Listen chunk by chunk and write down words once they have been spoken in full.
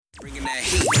Bringing that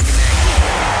heat.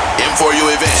 M4U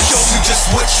events. Show me just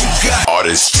what you got.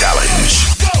 Artist Challenge.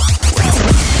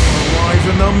 Live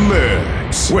in the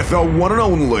mix with the one and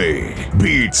only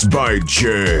Beats by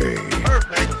Jay.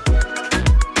 Perfect.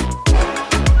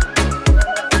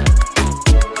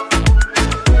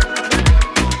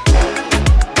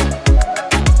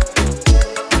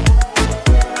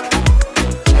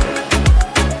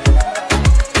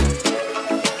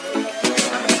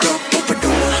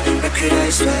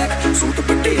 Suit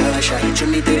Patiala शाही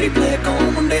चुन्नी तेरी black on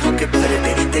मुंडे होके भर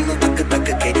दे तेनू तक तक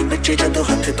के नचे जदों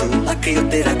हथ तू अखे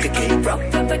उत्ते रख के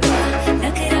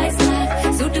नखरा स्लैक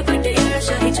सूट पटियाला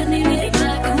शाही चुन्नी मेरी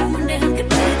ब्लैक ऑन मुंडे होके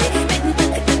भर दे तेनू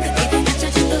तक तक के नचे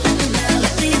जदों हथ मैं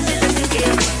अखे उत्ते रख के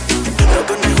रब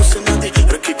ने हुस्न दे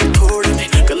रखी को थोड़े ने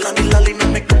गल्लां दी लाली ना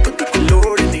मेकअप दी को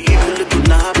लोड़ नी फुल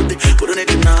गुलाब दे पुरने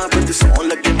जनाब दे सौं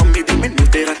लगे मम्मी दी मैनू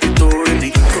तेरा की तोड़ नी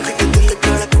कुड़ी दे दिल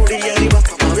काला कुड़ी यारी बात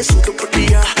पावे सूट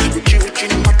पटिया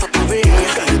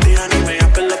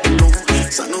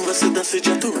दस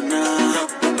जतू ना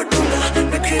पटोला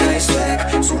नखरा स्वैग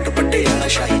सूट पटियाला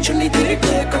शाही चुन्नी तेरी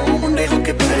ब्लैक ऑन मुंडे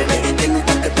होके भर दे तेनू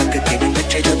तक तक के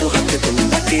नचे जदों हथ तू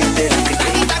अखे उत्ते रख के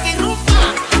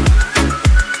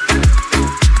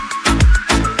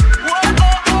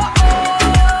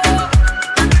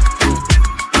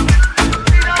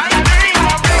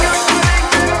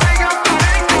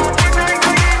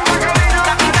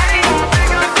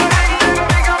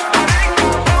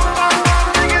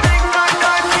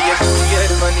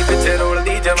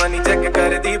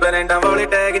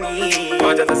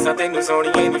ਤੈਨੂੰ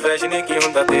ਸੋਹਣੀਏ ਨੀ ਫੈਸ਼ਨ ਕੀ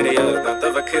ਹੁੰਦਾ ਤੇਰੇ ਯਾਰ ਦਾ ਤਾਂ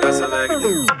ਵੱਖਰਾ ਸਵੈਗ ਨੀ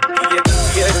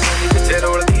ਇਹ ਪਿੱਛੇ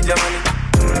ਰੋਲਦੀ ਜਵਾਨੀ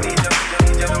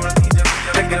ਦੀ ਜਵਾਨੀ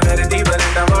ਲੱਗੇ ਮੇਰੇ ਦੀ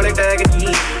ਬਲੈਂਡਾਂ ਵਾਲੇ ਟੈਗ ਨੀ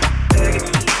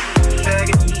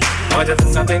ਆਜਾ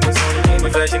ਦੱਸਾਂ ਤੈਨੂੰ ਸੋਹਣੀਏ ਨੀ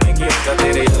ਫੈਸ਼ਨ ਕੀ ਹੁੰਦਾ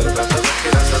ਤੇਰੇ ਯਾਰ ਦਾ ਤਾਂ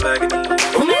ਵੱਖਰਾ ਸਵੈਗ ਨੀ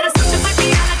ਉਹ ਮੇਰਾ ਸੁੱਚ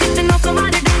ਪਟਿਆਲਾ ਕਿਤੇ ਨੋ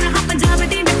ਕਮਾਲ ਡਾਣਾ ਹਾਂ ਪੰਜਾਬ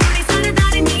ਦੀ ਮੈਂ ਥੋੜੀ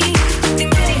ਸਰਦਾਰ ਨੀ ਤੇ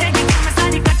ਮੇਰੀ ਹੈਗੀ ਮੈਂ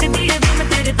ਸਾਰੀ ਕੱਟਦੀ ਏ ਵੇ ਮੈਂ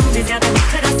ਤੇਰੇ ਤੋਂ ਵੀ ਜ਼ਿਆਦਾ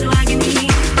ਵੱਖਰਾ ਸਵੈਗ ਨੀ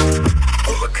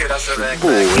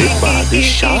ਓਏ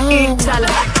ਬਾਦਸ਼ਾਹ ਚੱਲ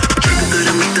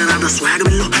ਤੇਰਾ ਮਿੱਤਰਾਂ ਦਾ ਸਵੈਗ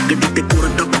ਬਿੱਲੋ ਗੱਡੀ ਤੇ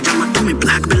ਕੋਰਟ ਪਜਾਮਾ ਤੁਮੇ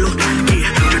ਬਲੈਕ ਬਿੱਲੋ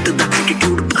ਜੱਟ ਦਾ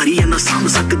ਐਟੀਟਿਊਡ ਭਾਰੀ ਐ ਨਾ ਸਾਂਭ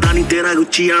ਸਕਦਾ ਨੀ ਤੇਰਾ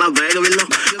ਉੱਚੀ ਵਾਲਾ ਬੈਗ ਬਿੱਲੋ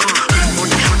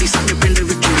ਮੋਟੀ ਛੋਟੀ ਸਾਡੇ ਪਿੰਡ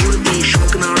ਵਿੱਚ ਉੜਦੀ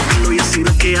ਸ਼ੌਕ ਨਾਲ ਬਿੱਲੋ ਅਸੀਂ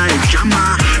ਰੱਖਿਆ ਏ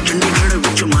ਜਾਮਾ ਚੰਡੀਗੜ੍ਹ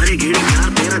ਵਿੱਚ ਮਾਰੇ ਗੇੜੀ ਯਾਰ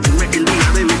ਤੇਰਾ ਜਿਵੇਂ ਇੰਡੀਆ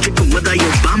ਦੇ ਵਿੱਚ ਘੁੰਮਦਾ ਈ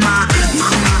ਓਬਾਮਾ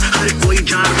ਮਾਮਾ ਹਰ ਕੋਈ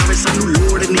ਜਾਣਦਾ ਵੇ ਸਾਨੂੰ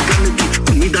ਲੋੜ ਨੀ ਗੱਲ ਦੀ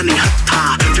ਉਮੀਦਾਂ ਨੀ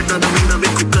ਹੱਥਾਂ ਜੱਟਾਂ ਦਾ ਮੁੰਡਾ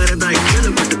ਵੇਖੋ ਕਰਦਾ ਏ ਖੇਲ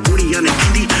ਬਟ ਕੁੜੀਆਂ ਨੇ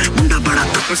ਕਹਿੰਦੀ ਮੁੰਡਾ ਬੜਾ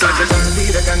ਸਾਡੇ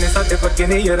ਬਣਦੀ ਰਗਾਨੇ ਸਾਡੇ ਪੱਕੇ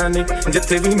ਨੇ ਯਾਰਾਂ ਨੇ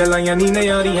ਜਿੱਥੇ ਵੀ ਮਿਲਾਈਆਂ ਨੀ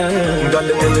ਨਿਆਰੀਆਂ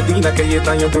ਗੱਲ ਮਿਲਦੀ ਨਾ ਕਹੀਏ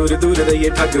ਤਾਈਓ ਦੂਰ ਦੂਰ ਰਹੀਏ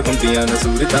ਠੱਗ ਹੁੰਦੀਆਂ ਨਾ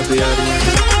ਸੂਰਤਾਂ ਪਿਆਰੀਆਂ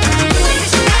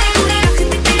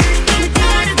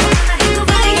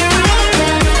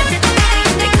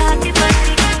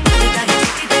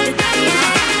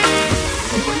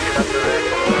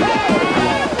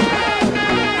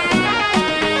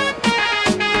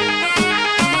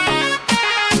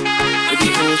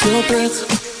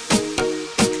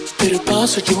तेरे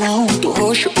पास जो आऊं तो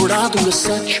होश उड़ा दूंगा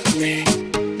सच में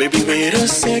बेबी वेट अ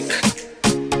सेक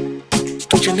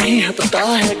तुझे नहीं है पता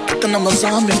है कितना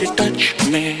मजा मेरे टच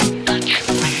में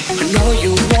I know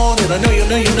you want it I know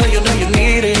you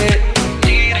need it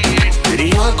तेरी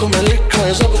आंखों में लिखा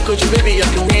है सब कुछ baby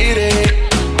I can read it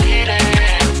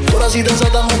थोड़ा सीधा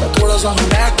साधा हूँ मैं थोड़ा सा हूँ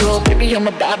bad girl baby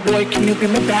I'm a bad boy can you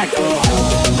be my bad girl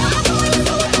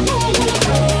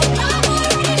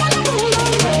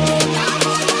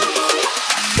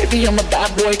Baby, I'm a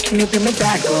bad boy, can you be my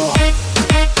bad girl?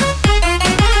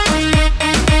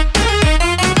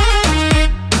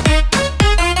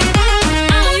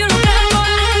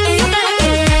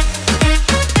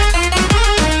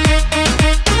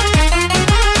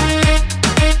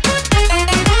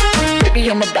 Baby,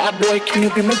 I'm a bad boy, can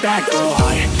you be my bad girl?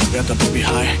 Hi, yeah, the baby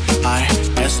high,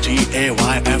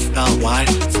 STAYFLY,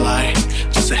 fly.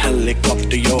 Just a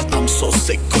helicopter, yo, I'm so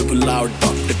sick, कोई बुलाओ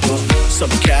doctor को.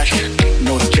 Some cash,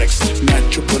 no checks. मैं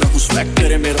चुप रहूं, swag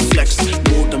करे मेरा flex.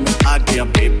 Mood में आ गया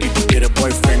baby, तेरे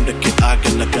boyfriend के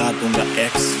आगे लगा दूंगा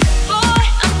X. Boy,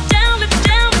 I'm down with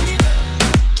you.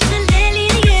 तुझे ले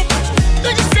लिए,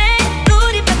 तुझसे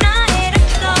दूरी बनाए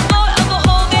रखना. Boy, अब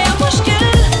हो गया मुश्किल.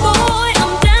 Boy,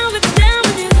 I'm down with you.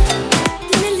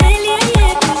 तुझे ले लिए,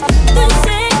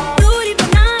 तुझसे दूरी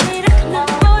बनाए रखना.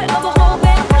 Boy, अब हो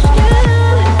गया मुश्किल.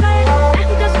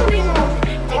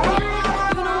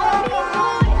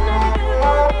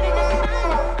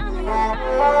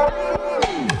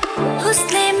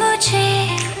 उसने मुझे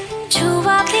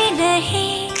छुआ भी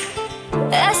नहीं,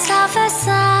 ऐसा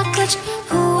वैसा कुछ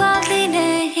हुआ भी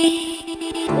नहीं.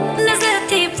 नजर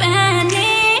थी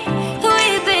पहनी हुई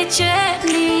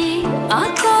बेचैनी,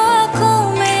 आंखों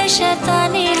में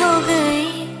शैतानी हो गई.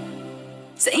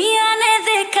 सैया ने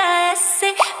देखा ऐसे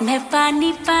मैं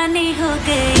पानी पानी हो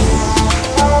गई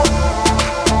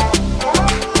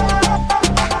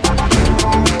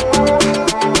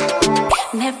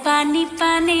मैं पानी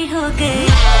पानी हो गई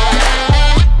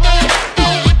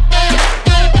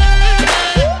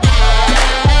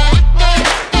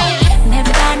मैं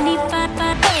पानी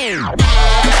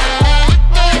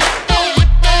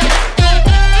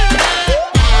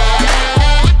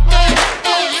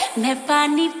मैं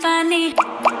पानी पानी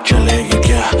चलेगी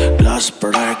क्या ग्लास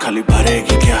पड़ा है खाली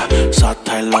भरेगी क्या साथ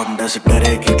है लौंडा से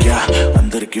डरेगी क्या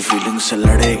अंदर की फीलिंग से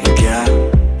लड़ेगी क्या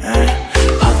हैं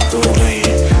हद तो गई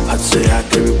हद से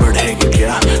आगे भी बढ़ेगी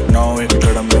क्या 9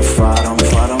 एकड़ में फार्म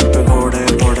पे घोड़े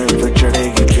पे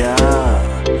चढ़ेगी क्या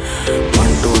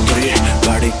 1 2 3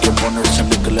 गाड़ी के बोनट से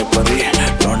निकले परी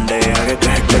लौंडे आगे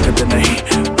कहीं टिकते नहीं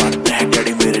बातें हैं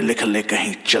गाड़ी मेरी लिख ले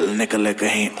कहीं चल निकले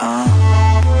कहीं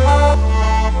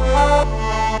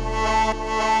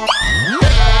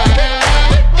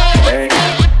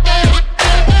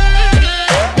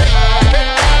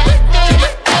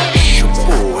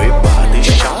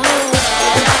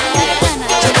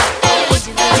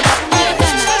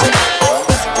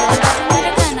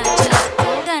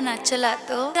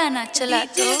गाना चला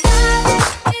दो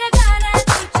मेरा गाना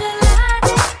तू चला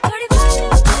दे थोड़ी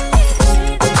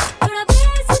थोड़ा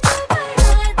बेस तू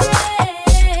बढ़ा दे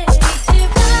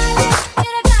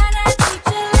मेरा गाना तू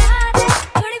चला दे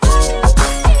थोड़ी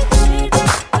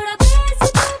थोड़ा बेस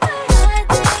तू बढ़ा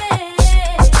दे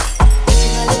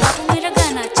मेरा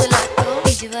गाना चला दो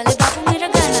डीजे वाले बाबू मेरा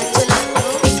गाना चला दो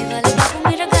डीजे वाले बाबू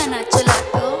मेरा गाना चला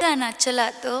दो गाना चला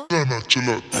दो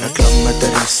क्लब में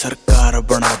तेरी सरकार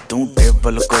बना दूं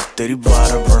टेबल को तेरी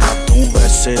बार बना दूं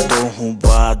वैसे तो हूँ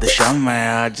बादशाह मैं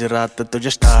आज रात तुझे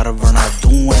स्टार बना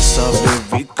दूं ऐसा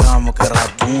बेबी काम करा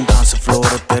दूं डांस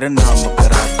फ्लोर तेरे नाम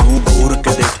करा दूं घूर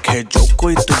के देखे जो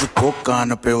कोई तुझको कान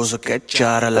पे उसके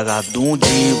 4 लगा दूं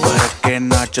जी भर के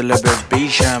नाच ले बेबी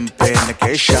शैंपेन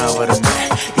के शावर में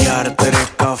यार तेरे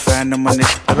का फैन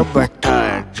मिनिस्टर बैठा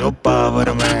है जो पावर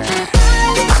में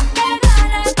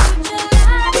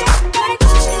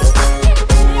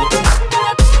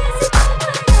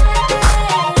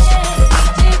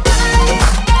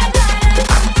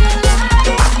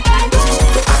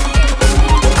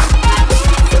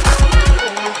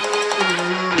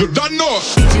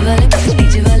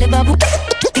डीजे वाले बाबू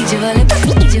डीजे वाले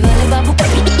बाबू डीजे वाले बाबू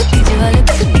डीजे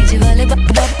वाले बाबू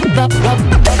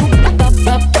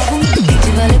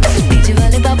डीजे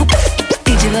वाले बाबू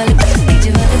डीजे वाले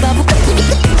बाबू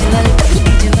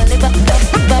डीजे वाले बाबू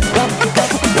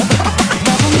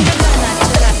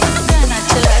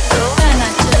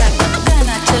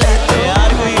गाना चला दो यार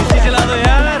कोई इसी चला दो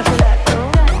यार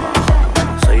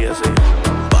सही है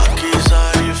बाकी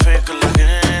सारी फेक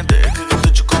लगे देख के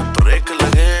तुझको ब्रेक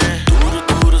लगे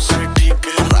दूर से ठीक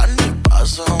है रानी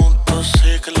पास आऊं तो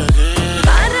सेक लगे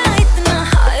पारा इतना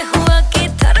हाई हुआ कि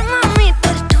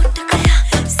थर्मामीटर टूट गया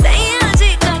सैया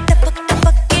जी का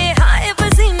टपक के हाय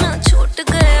पसीना छूट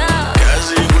गया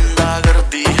कैसी गुंडा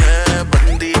करती है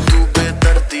बंदी तू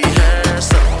बेदर्दी है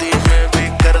सर्दी में भी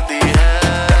कर दी है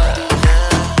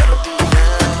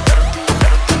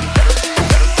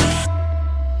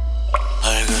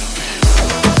हाय घर में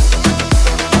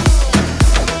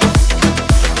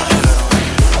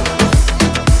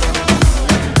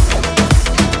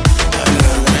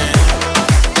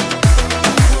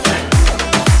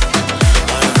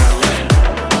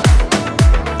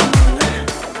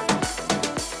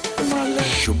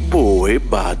शुबोए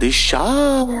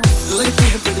बादशाह लगती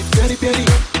है बड़ी प्यारी प्यारी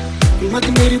मत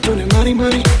मेरी तूने मारी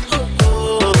मारी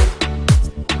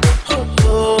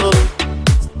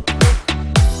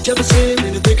जब से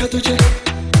मैंने देखा तुझे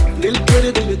दिल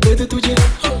तेरे दिल दे दे तुझे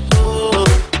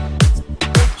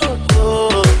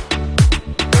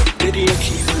तेरी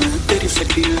अखियां तेरी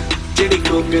सखियां जेड़ी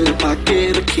कोकल पाके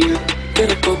रखियां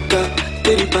तेरा कोका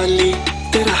तेरी बाली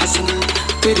तेरा हंसना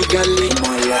तेरी गाली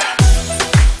माया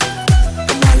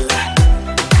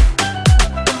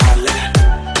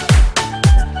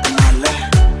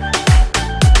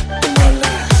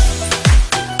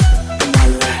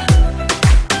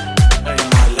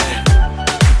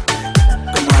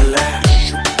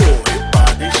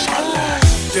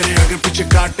तेरे आगे पीछे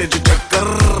काटे जो चक्कर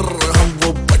हम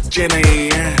वो बच्चे नहीं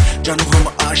हैं जानू हम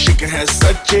आशिक हैं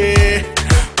सच्चे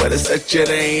पर सच्चे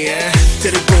नहीं हैं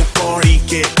तेरे को कौड़ी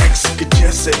के एक्स के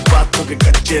जैसे बातों के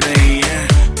कच्चे नहीं हैं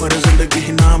पर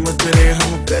जिंदगी नाम तेरे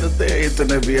हम करते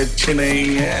इतने भी अच्छे नहीं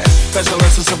हैं पैसा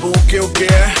वैसे सब ओके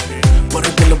है पर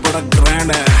दिल बड़ा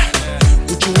ग्रैंड है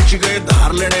ऊंची गए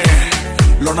धार लेने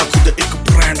लौना खुद एक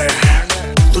ब्रांड है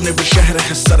तूने भी शहर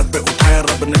है सर पे उठाया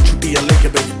रब ने छुट्टियां लेके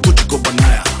बेबी तुझको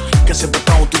बनाया कैसे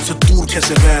बताऊं तुझसे दूर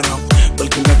कैसे रह रहा हूँ,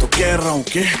 बल्कि मैं तो कह रहा हूँ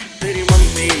कि तेरी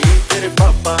मम्मी, तेरे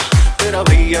पापा, तेरा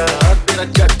भैया, तेरा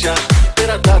चाचा,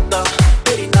 तेरा दादा,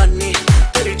 तेरी नानी,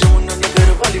 तेरी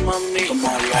जमुनानगर वाली मम्मी।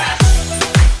 कमाल है,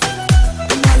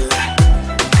 कमाल है,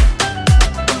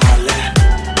 कमाल है,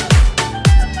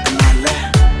 कमाल है,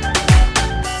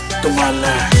 कमाल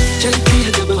है। चलती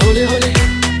है जब होले होले,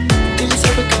 दिल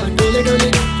सबका डोले डोले।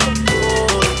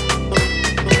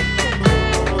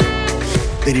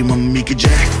 तेरी मम्मी की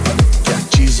जय क्या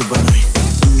चीज बनाई,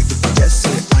 दूध जैसे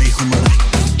आई हो मलाई,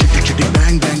 चिटी चिटी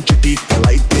बैंग बैंग चिटी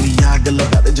कलाई, तेरी आग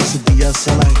लगा दे जैसे दिया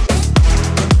सलाई।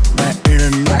 मैं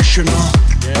इंटरनेशनल,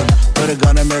 तेरे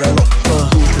गाने मेरा लोको,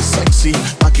 तू है सेक्सी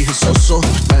बाकी है सोसो,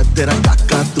 मैं तेरा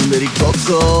काका तू मेरी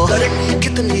कोको। करनी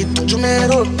कितनी तुझ में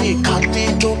रोटी खाती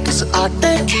तू किस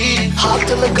आटे की, हाथ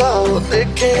लगाओ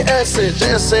देखे ऐसे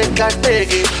जैसे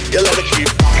काटेगी। ये लड़की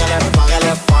पागल है पागल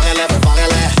है पागल है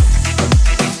पागल है,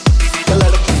 ये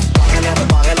लड़की पागल है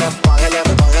पागल है पागल है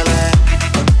पागल है,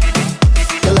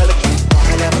 ये लड़की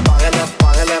पागल है पागल है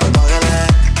पागल है पागल है,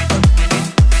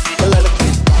 ये लड़की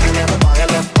पागल है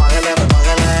पागल है पागल है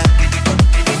पागल है।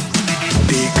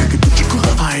 देख के तुझको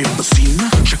आए पसीना,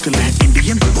 शक्ल है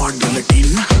इंडियन बॉडी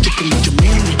लटीना, चिकनी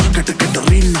चमेली कट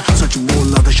कटरीना, सच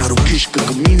बोला था शाहरुख इश्क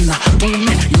कमीना।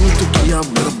 तूने यूं तो किया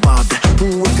बर्बाद है, तू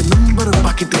एक नंबर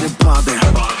बाकी तेरे बाद है।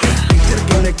 टीचर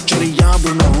के लेक्चर याद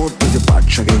न हो तुझे,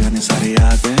 बादशाह के गाने सारे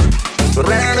याद है।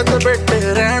 रहने दे बेटे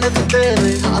रहने दे,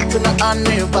 तेरे हाथ न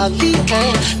आने वाली है,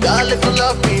 गाल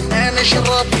गुलाबी नैन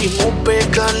शराबी मुंह पे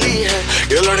काली है।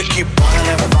 ये लड़की पागल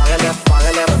है पागल है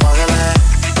पागल है पागल है,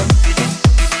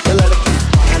 ये लड़की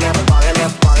पागल है पागल है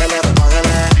पागल है पागल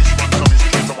है,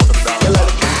 ये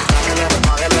लड़की पागल है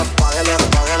पागल है पागल है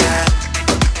पागल है,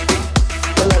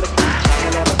 ये लड़की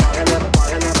पागल है पागल है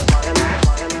पागल है पागल है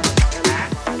पागल है।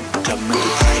 जब मैं तू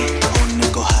आई होने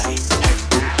को हाई, हेड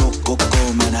टू को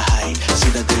मैंने हाई,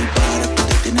 सीधा गई बाहर तो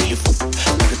देती नहीं फूक,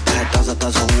 लगता है ताजा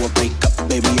ताजा हुआ breakup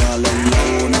baby all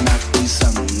alone and acting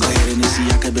संग, गहरे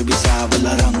निसिया के बेबी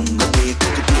सावला रंग, देख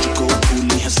के तुझको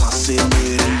भूली है सांसें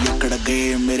मेरी, अकड़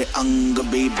गए मेरे अंग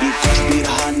बेबी, कुछ भी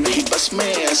रहा नहीं बस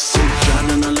मैं ऐसे, जान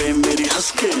न ले मेरी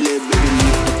हंस के ले बेबी,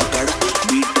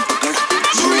 बीट पकड़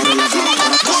जोर लगा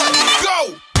थोड़ा कस के।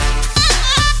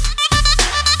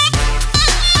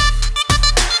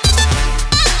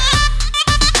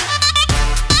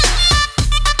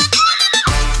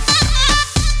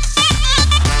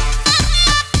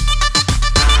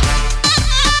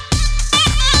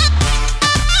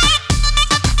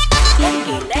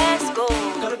 Let's go.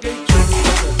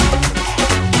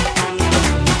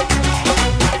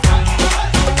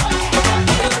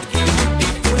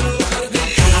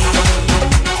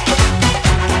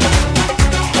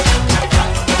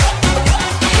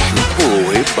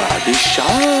 ओए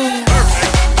बादशाह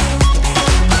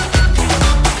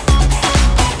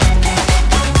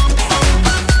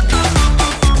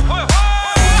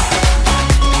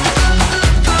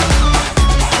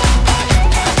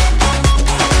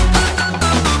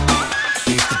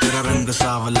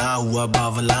सावला हुआ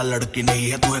बावला, लड़की नहीं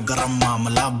है तू है गरम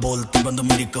मामला, बोलती बंद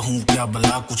मेरी कहूँ क्या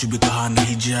भला, कुछ भी कहा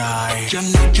नहीं जाए।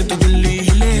 चन्नई तो दिल्ली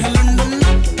हिले है लंदन,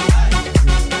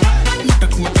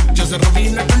 मटक मटक जैसे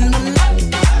रवीना टंडन,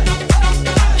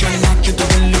 चन्नई तो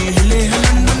दिल्ली हिले है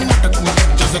लंदन, मटक मटक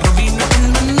जैसे रवीना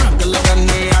टंडन, आग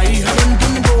लगाने आई है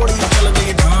लंदन, गोड़ी चल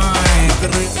गई ढाई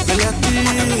करे बिलाती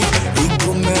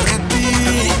इगो में रहती,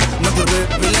 नजरे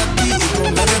बिलाती इगो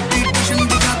में रहती, टेंशन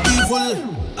दिखाती फुल,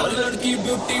 लड़की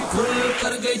ब्यूटीफुल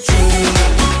कर गई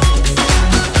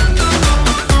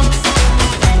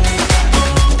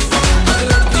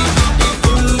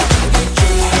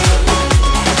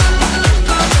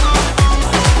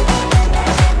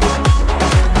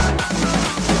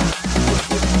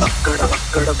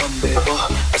अक्कड़ बम्बे वो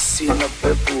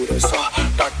 80-90 पूरे 100,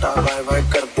 टाटा बाय बाय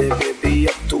कर दे बेबी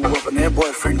अब तू अपने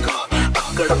बॉयफ्रेंड का।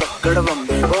 अक्कड़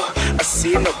बम्बे वो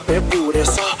 80-90 पूरे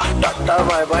 100, टाटा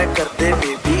बाय बाय कर दे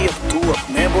बेबी अब तू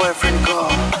अपने बॉयफ्रेंड का।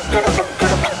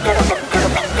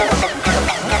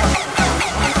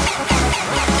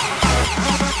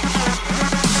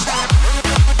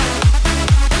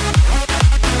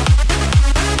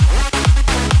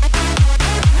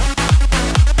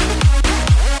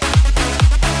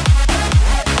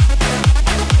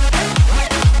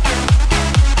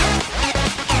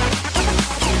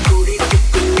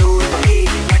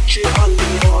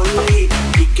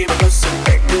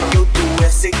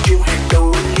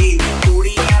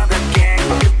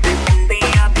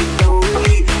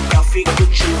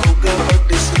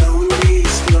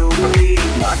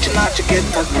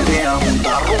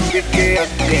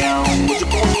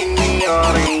 मुझको नींद नहीं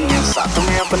आ रही है, साथ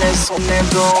में अपने सोने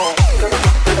दो।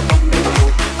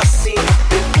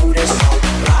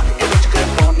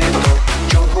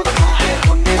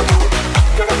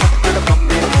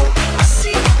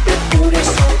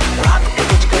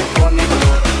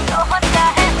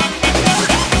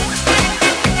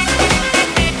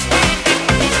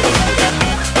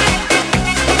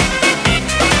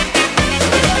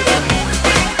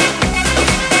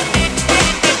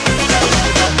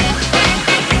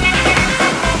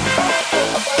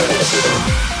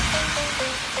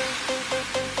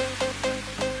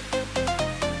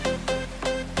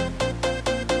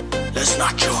 Let's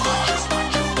not joke.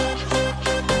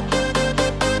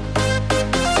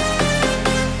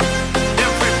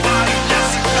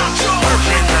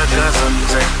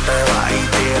 सनसेट है भाई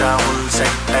तेरा फुल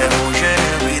सेट है ओशन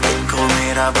भी देखो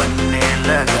मेरा बनने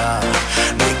लगा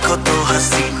देखो तो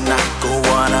हसीना को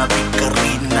वाना भी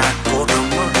करीना को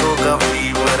तुमको का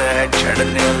फीवर है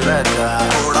चढ़ने लगा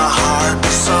थोड़ा हार्ड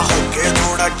सा होके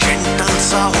थोड़ा जेंटल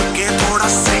सा होके थोड़ा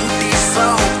सेंटी सा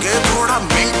होके थोड़ा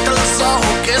मेंटल सा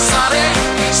होके सारे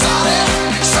सारे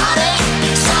सारे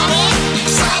सारे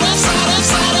सारे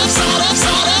सारे सारे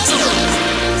सारे सारे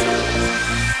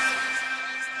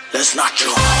Let's not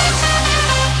joke.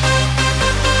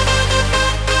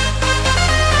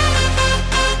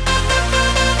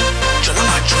 Chalo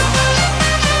not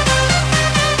joke.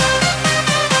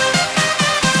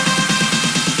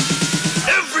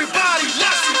 Everybody,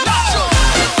 let's not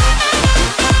joke.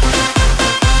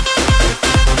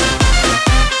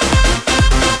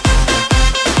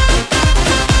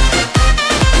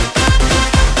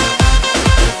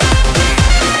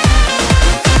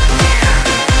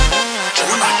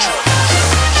 Chalo not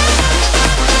joke.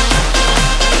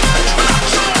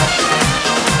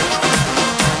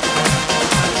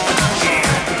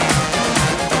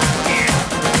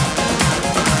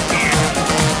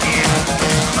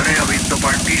 अरे अभी तो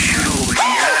पार्टी शुरू हुई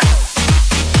है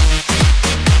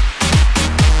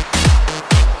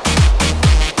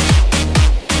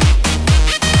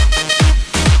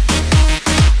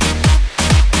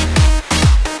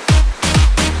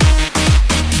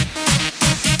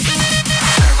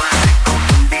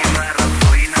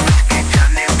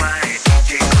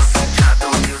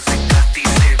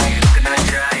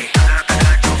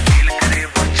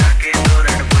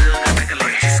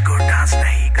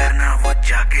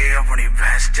अपनी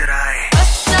भैंस चराए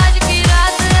आज की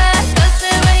रात है कल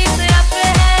से वही से आपे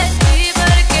है जी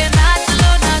भर के नाच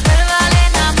लो ना घर वाले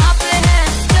ना मापे हैं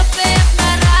जब पे अपना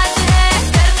राज है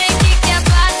करने की क्या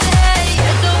बात है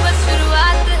ये तो बस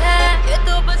शुरुआत है ये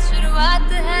तो बस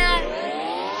शुरुआत है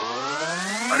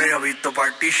अरे अभी तो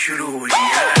पार्टी शुरू हुई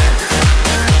है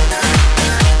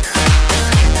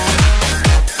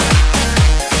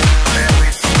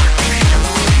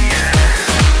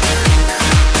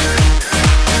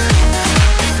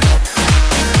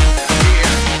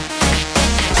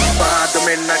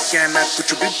कहना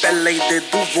कुछ भी पहले ही दे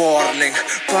दूं वार्निंग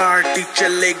पार्टी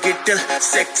चलेगी टिल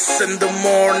 6 in the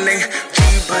morning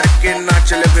जी भर के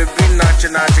नाच ले बेबी नाच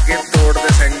नाच के तोड़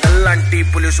दे सैंडल आंटी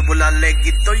पुलिस बुला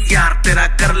लेगी तो यार तेरा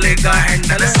कर लेगा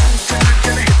हैंडल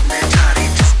में जारी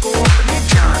जिसको अपनी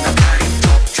जानकारी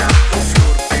चुपचाप वो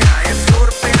फ्लोर पे आए फ्लोर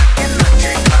पे आके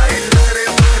नाचे गाए लरे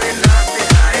भरे लाते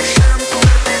आए शाम को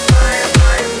करते बाय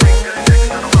बाय माइकल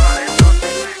जैक्सन वाले तो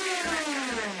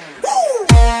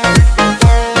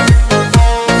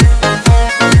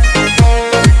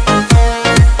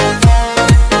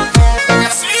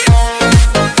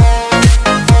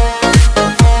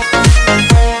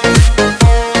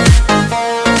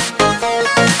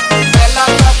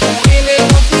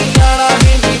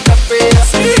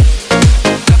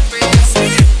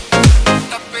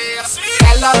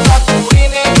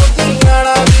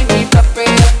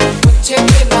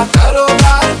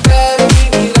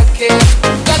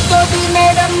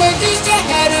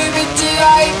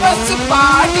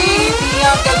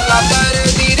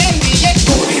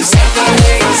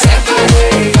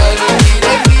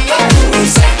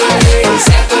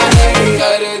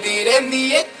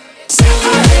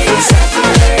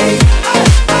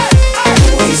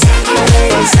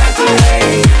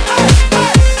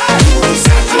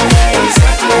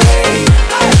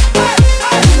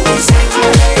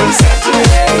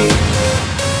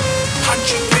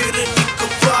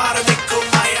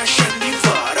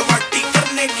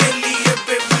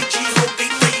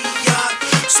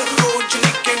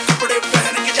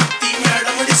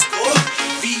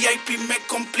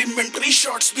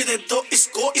शॉट्स भी दे दो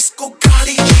इसको इसको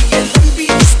गाड़ी चाहिए लंबी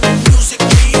इसको म्यूजिक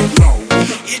चाहिए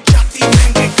ये जाती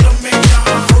महंगे क्लब में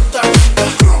जहाँ होता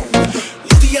डंगा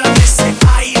लुधियाने से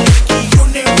आई लड़की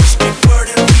यूनिवर्सिटी पढ़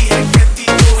रही है कहती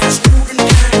तो है स्टूडेंट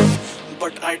है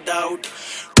बट आई डाउट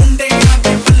मुंडे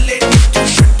आने बल्ले जो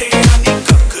शट्टे आने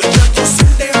कक जब तो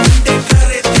सुंडे मुंडे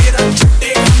करे तेरा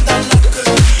छुट्टे अंदा लक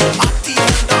आती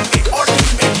अंडा में ऑडी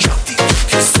में जाती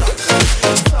के सक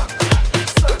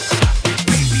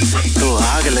तो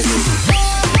आग लगेगी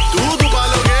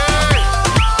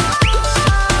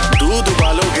दूध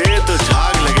उबालोगे तो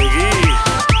झाग लगेगी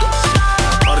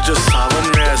और जो सावन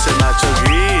में ऐसे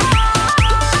नाचोगी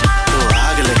तो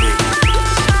आग लगेगी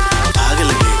आग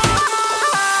लगेगी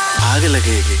आग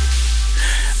लगेगी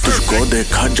तुझको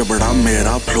देखा जबड़ा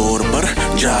मेरा फ्लोर पर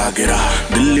पर जा गिरा।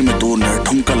 दिल्ली में तूने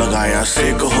ठुमका लगाया,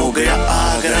 सेक हो गया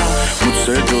आगरा।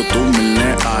 मुझसे जो तू मिलने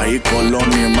आई,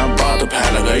 कॉलोनी में बात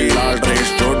फैल गई। लाल ड्रेस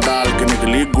जो डाल के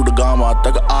निकली, गुड़गांव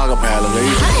तक आग फैल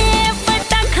गई।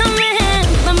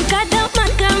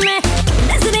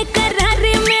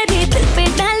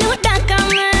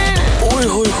 ओए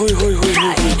होए होए होए होए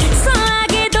होए। 100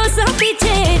 आगे 200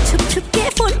 पीछे, छुप छुप के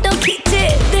फोटो खींचे।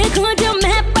 देखो जो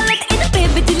मैं पलट, इन पे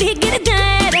बिजली गिर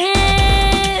जाए रे।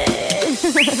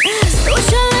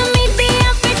 सोशल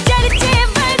मीडिया पे चर्चे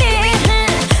बड़े हैं,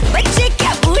 बच्चे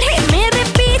क्या बूढ़े मेरे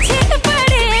पीछे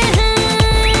पड़े हैं।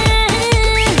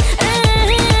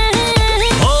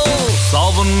 ओ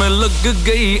सावन में लग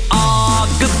गई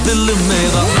आग दिल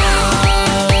मेरा,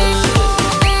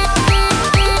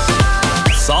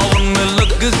 सावन में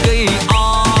लग गई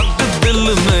आग दिल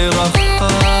मेरा।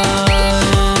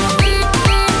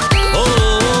 ओ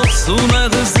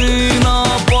सुनग सीना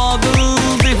पागल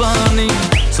दीवानी,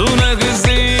 सुनग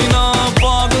सीना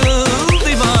पागल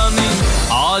दीवानी।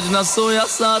 आज न सोया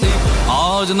सारी,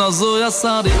 आज न सोया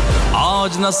सारी,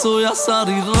 आज न सोया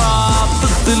सारी रात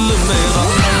दिल मेरा।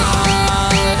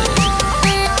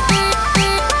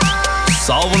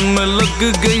 सावन में लग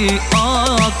गई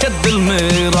आग दिल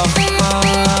मेरा।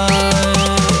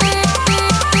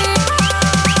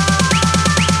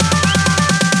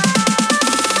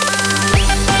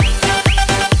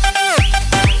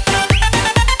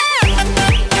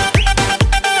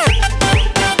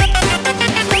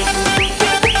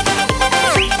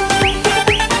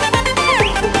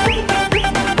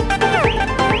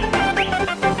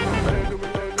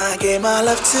 I gave my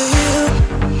love to you,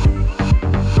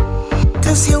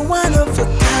 'cause you're one of a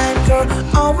kind, girl.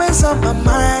 Always on my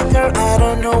mind, girl. I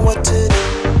don't know what to do.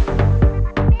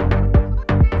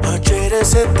 चेहरे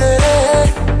से तेरे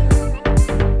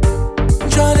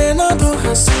जाने ना दो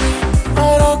हंसी,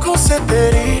 और आंखों से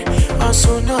तेरी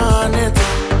आंसू ना आने दो।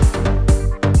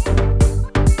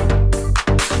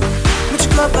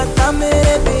 मुझको बता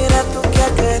मेरे बिना तू क्या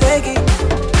करेगी,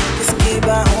 किसकी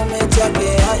बाहों में जाके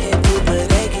आहे तू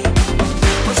भरेगी।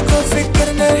 मुझको फिक्र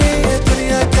नहीं है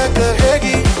दुनिया क्या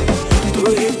कहेगी, तू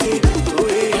ही थी, तू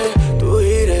ही है, तू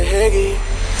ही रहेगी।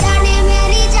 जाने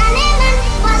मेरी जाने मन,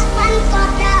 बचपन का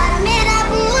प्यार मेरा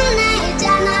भूल नहीं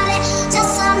जाना रे।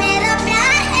 जैसा मेरा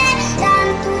प्यार है जान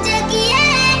तुझे किए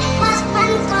है,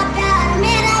 बचपन का प्यार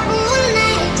मेरा भूल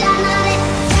नहीं जाना रे।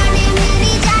 जाने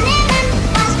मेरी जाने मन,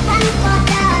 बचपन का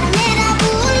प्यार मेरा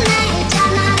भूल नहीं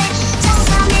जाना रे।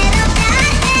 जैसा मेरा प्यार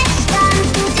है जान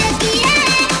तुझे किए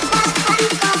है, बचपन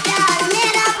का प्यार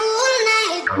मेरा भूल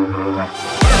नहीं।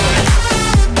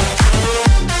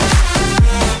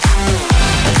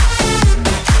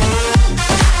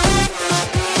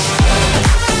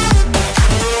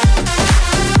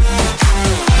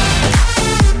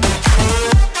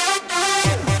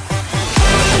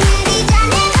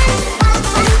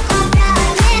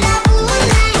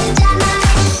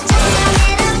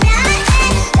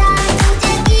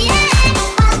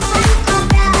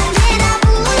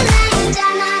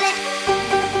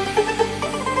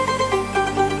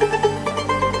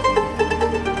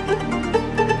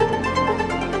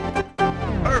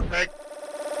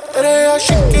 तेरे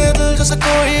आशिक के दिल जैसा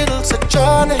कोई दिल सच्चा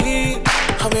नहीं,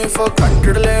 हमें for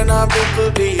granted लेना बिल्कुल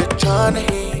भी अच्छा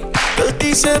नहीं।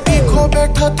 गलती से भी खो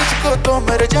बैठा तुझको तो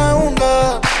मर जाऊंगा,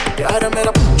 प्यार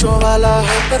मेरा पूछो वाला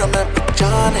है पर मैं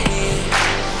बच्चा नहीं।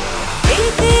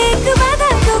 एक वादा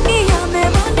तो किया मैं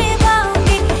वो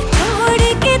निभाऊंगी, छोड़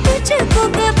के तुझको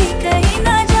कभी कहीं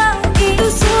ना जाऊंगी। तू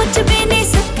सोच भी नहीं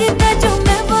सकता जो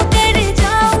मैं वो कर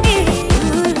जाऊंगी,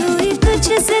 दूर हुई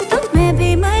तुझसे तो मैं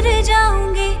भी मर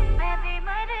जाऊंगी।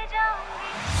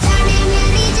 जाने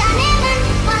मेरी जाने मन,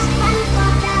 बचपन का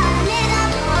प्यार मेरा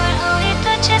भूल हुई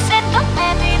तुझसे तो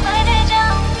मैं भी मर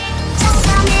जाऊंगी।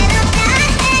 जैसा मेरा प्यार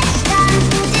है जान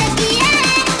तुझे किए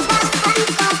है, बचपन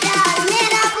का प्यार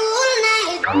मेरा भूल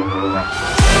नहीं।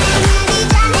 मेरी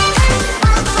जाने मन,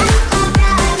 बचपन का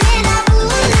प्यार मेरा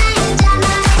भूल नहीं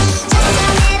जाना रे। जैसा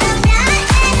मेरा प्यार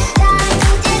है जान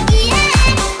तुझे किए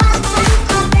है, बचपन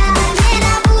का प्यार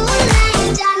मेरा भूल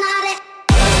नहीं जाना रे।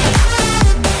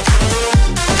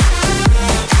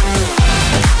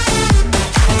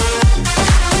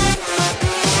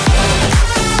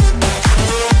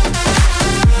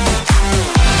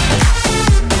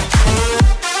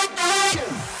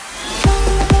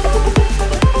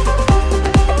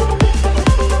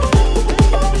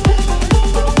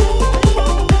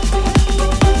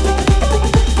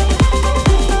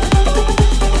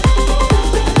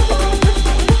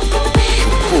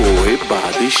 ओए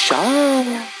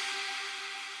बादशाह